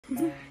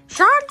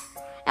Son,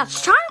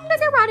 it's time to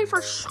get ready for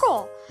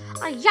school.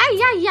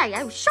 Yay.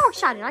 I'm so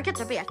excited. I get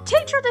to be a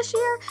teacher this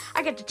year.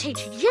 I get to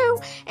teach you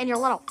and your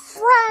little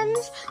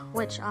friends,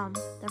 which,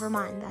 never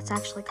mind. That's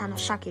actually kind of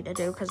sucky to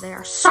do because they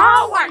are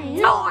so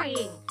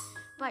annoying.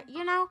 But,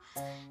 you know,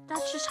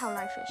 that's just how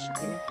life is,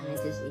 son. Can I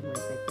just eat my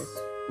breakfast?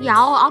 Yeah,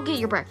 I'll get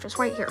your breakfast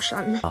right here,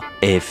 son.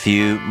 A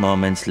few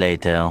moments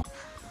later.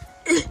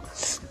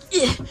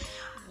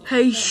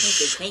 Hey,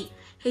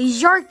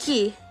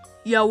 Sharky.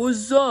 Yeah,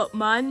 what's up,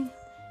 man?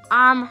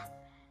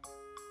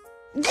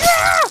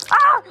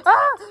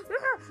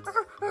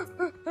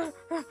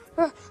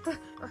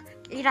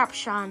 Eat up,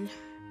 son.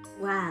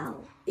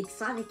 Wow,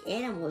 exotic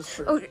animals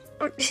for...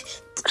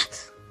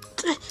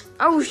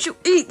 Oh, shoot,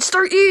 eat,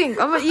 start eating.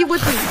 I'm gonna eat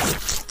with you.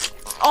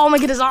 Oh, my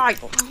goodness, eye.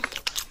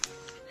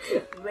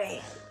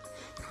 Man.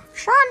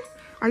 Son,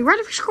 are you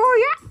ready for school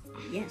yet?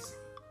 Yes,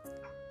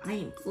 I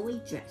am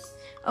fully dressed.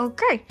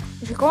 Okay,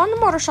 if you go on the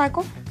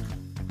motorcycle.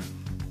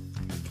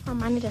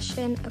 I need to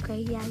spin. Okay,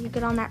 yeah, you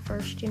get on that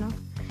first, you know.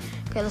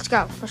 Okay, let's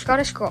go. Let's go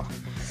to school.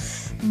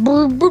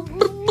 Oh,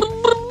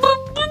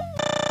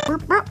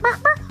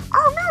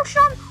 no,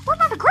 son. We're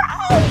about to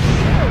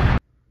grow.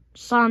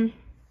 Son.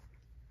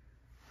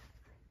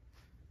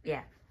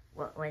 Yeah,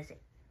 what was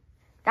it?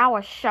 That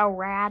was so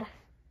rad.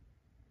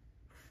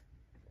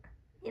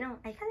 You know,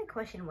 I kind of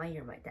question why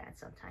you're my dad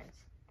sometimes.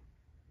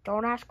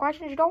 Don't ask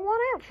questions you don't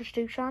want answers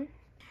to, son.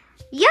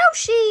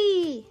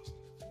 Yoshi!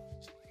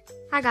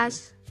 Hi,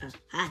 guys.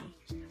 Hi.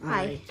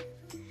 Hi.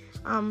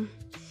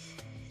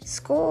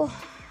 School.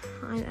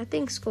 I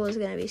think school is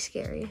going to be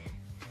scary.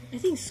 I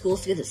think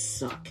school's gonna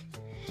suck.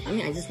 I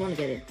mean, I just want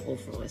to get it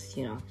over with,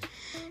 you know.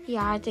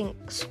 Yeah, I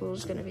think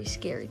school's going to be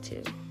scary,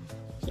 too.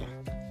 Yeah.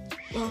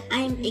 Well,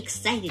 I'm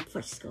excited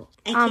for school.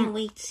 I can't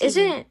wait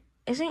to...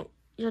 Isn't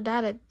your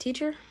dad a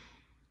teacher?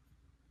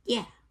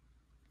 Yeah.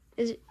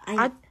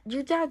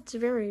 Your dad's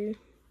very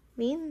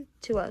mean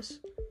to us.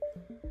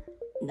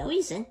 No, he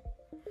isn't.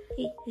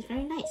 He's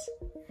very nice.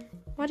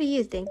 What do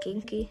you think,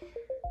 Inky?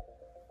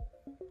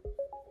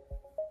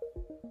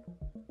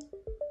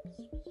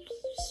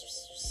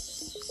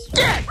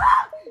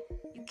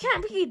 You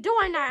can't be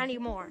doing that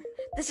anymore.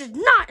 This is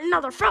not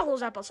another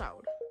Fellows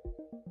episode.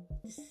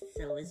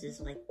 So is this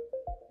like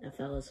a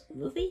Fellows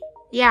movie?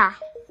 Yeah.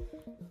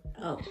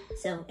 Oh,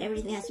 so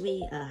everything has to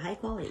be high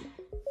quality.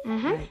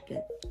 Mm-hmm. All right,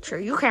 good. Sure,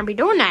 you can't be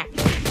doing that.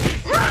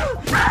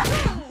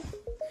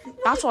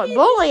 That's what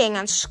bullying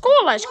in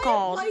school is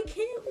called. Why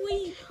can't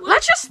we?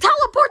 Let's just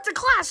teleport to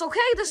class,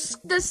 okay?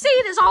 The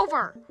scene is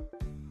over.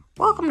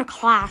 Welcome to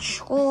class,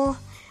 school.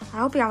 I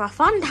hope you have a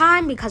fun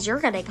time because you're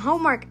getting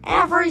homework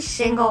every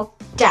single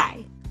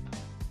day.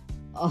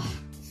 Oh,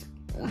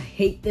 I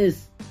hate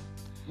this.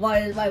 Why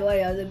is my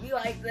life have to be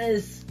like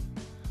this?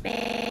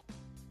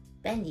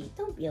 Bendy,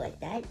 don't be like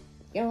that.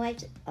 Your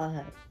life's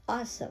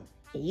awesome,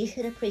 and you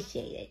should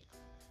appreciate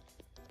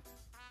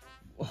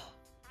it.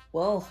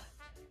 Well,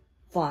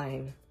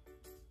 fine.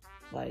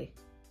 Buddy.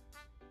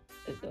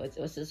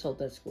 Let's just hope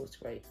that school's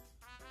great.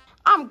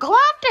 I'm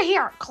glad to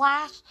hear it,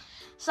 class.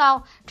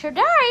 So,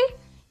 today,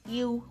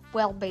 you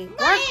will be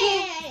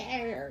working...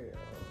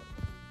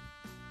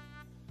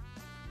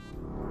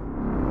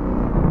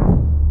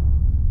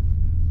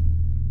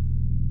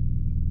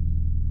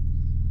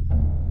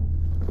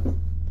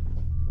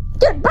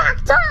 Get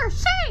back to your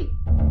seat!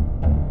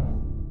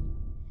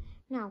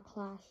 Now,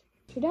 class,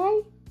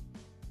 today,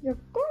 you're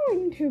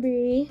going to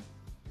be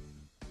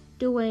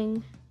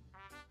doing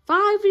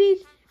 5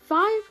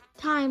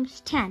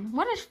 times 10.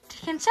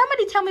 Can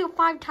somebody tell me what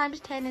 5 times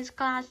 10 is,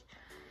 class?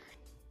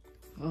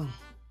 I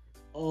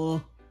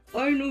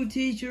know,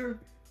 teacher.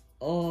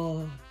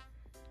 5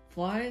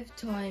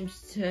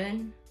 times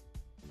 10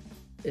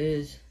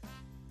 is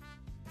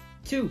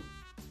 2.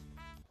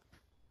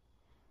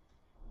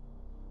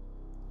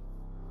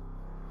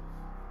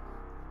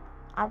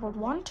 I would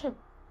want to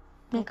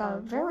make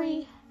a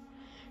very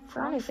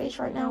frowny face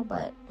right now,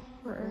 but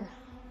we're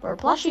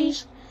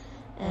plushies,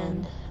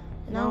 and,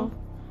 you know,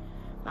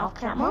 mouth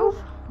can't move,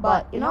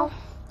 but, you know,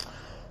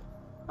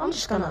 I'm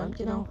just gonna,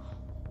 you know,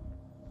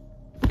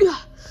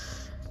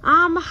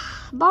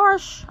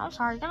 Boris, I'm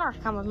sorry, you're gonna have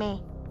to come with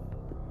me.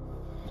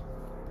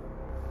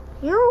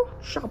 You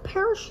shall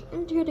perish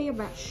into the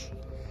abyss.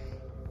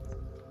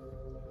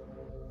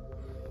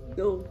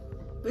 No,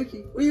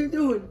 Vicky, what are you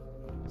doing?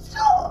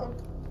 Stop!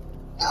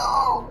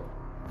 No!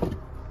 If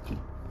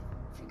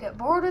you get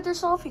bored with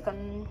yourself, you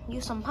can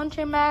use some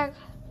punching bag,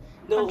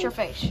 punch your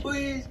face.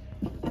 Please.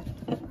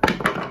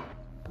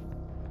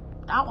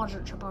 That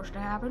wasn't supposed to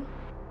happen.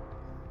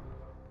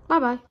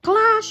 Bye-bye.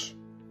 Class,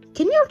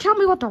 can you tell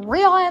me what the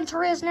real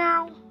answer is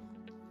now?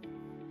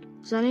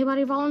 Does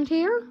anybody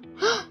volunteer?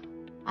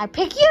 I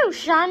pick you,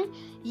 son.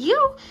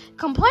 You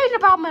complained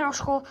about middle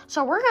school,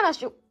 so we're gonna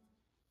do...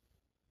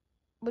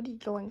 What are you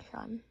doing,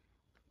 son?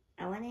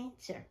 I want to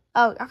answer.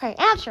 Oh, okay.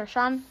 Answer,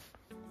 son.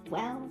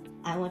 Well,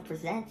 I want to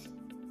present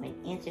my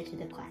answer to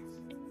the class.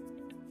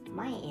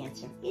 My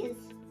answer is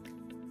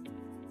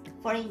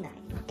 49.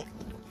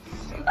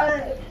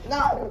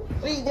 No,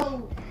 please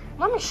don't.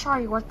 Let me show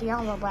you what the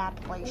other bad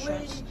place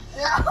is.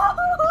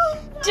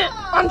 Get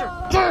under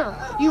there,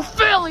 you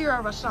failure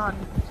of a son.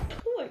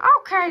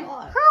 Okay,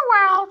 who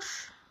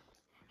else?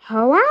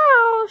 Who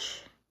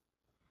else?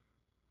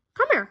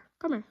 Come here,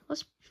 come here.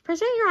 Let's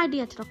present your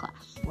idea to the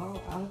class.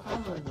 Well, I'm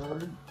kind of a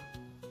nerd.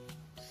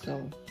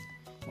 So,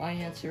 my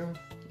answer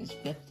is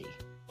 50.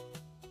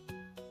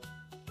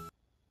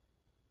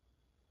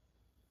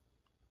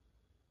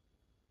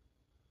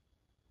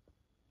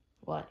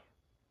 What?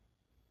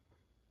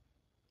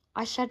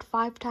 I said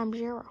 5 times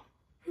 0.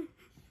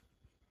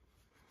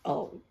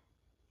 Oh.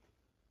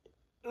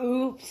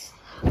 Oops.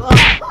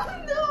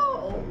 Oh,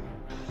 no!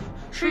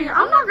 See,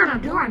 I'm not gonna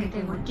do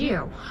anything with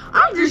you.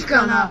 I'm just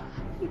gonna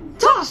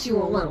toss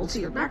you a little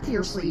to back to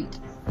your seat.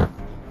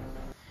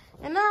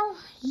 You know,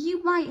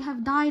 you might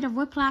have died of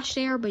whiplash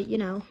there, but you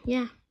know,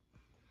 yeah.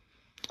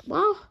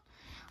 Well,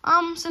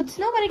 since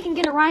nobody can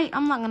get it right,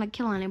 I'm not gonna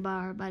kill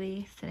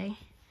anybody today.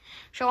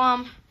 So,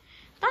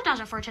 that does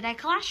it for today,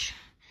 class.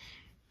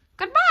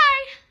 Goodbye!